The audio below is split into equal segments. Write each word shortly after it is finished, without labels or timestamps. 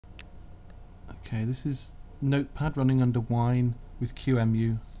Okay, this is Notepad running under wine with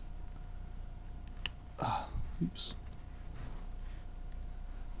qemu. Oops.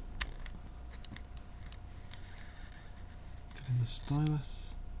 Get in the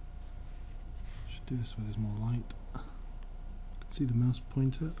stylus. Should do this where there's more light. You can see the mouse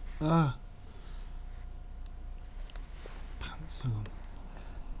pointer. Pants, hang on.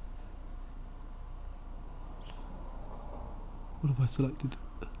 What have I selected?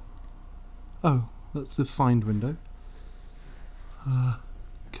 Oh, that's the find window.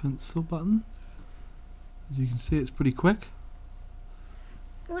 Cancel button. As you can see, it's pretty quick.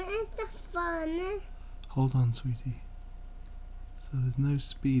 Where's the fun? Hold on, sweetie. So there's no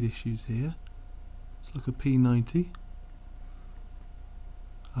speed issues here. It's like a P90.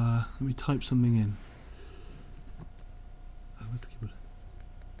 Let me type something in. Oh, where's the keyboard?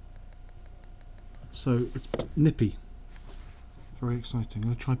 So it's nippy. Very exciting. I'm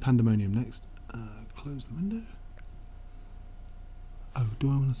going to try Pandemonium next. Close the window. Oh,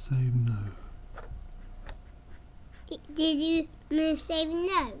 do I want to save? No. Did you want to save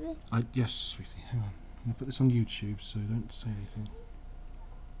no? Yes, sweetie. Hang on. I'm going to put this on YouTube, so don't say anything.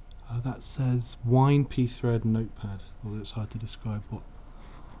 That says wine pthread notepad. Although it's hard to describe what.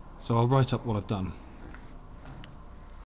 So I'll write up what I've done.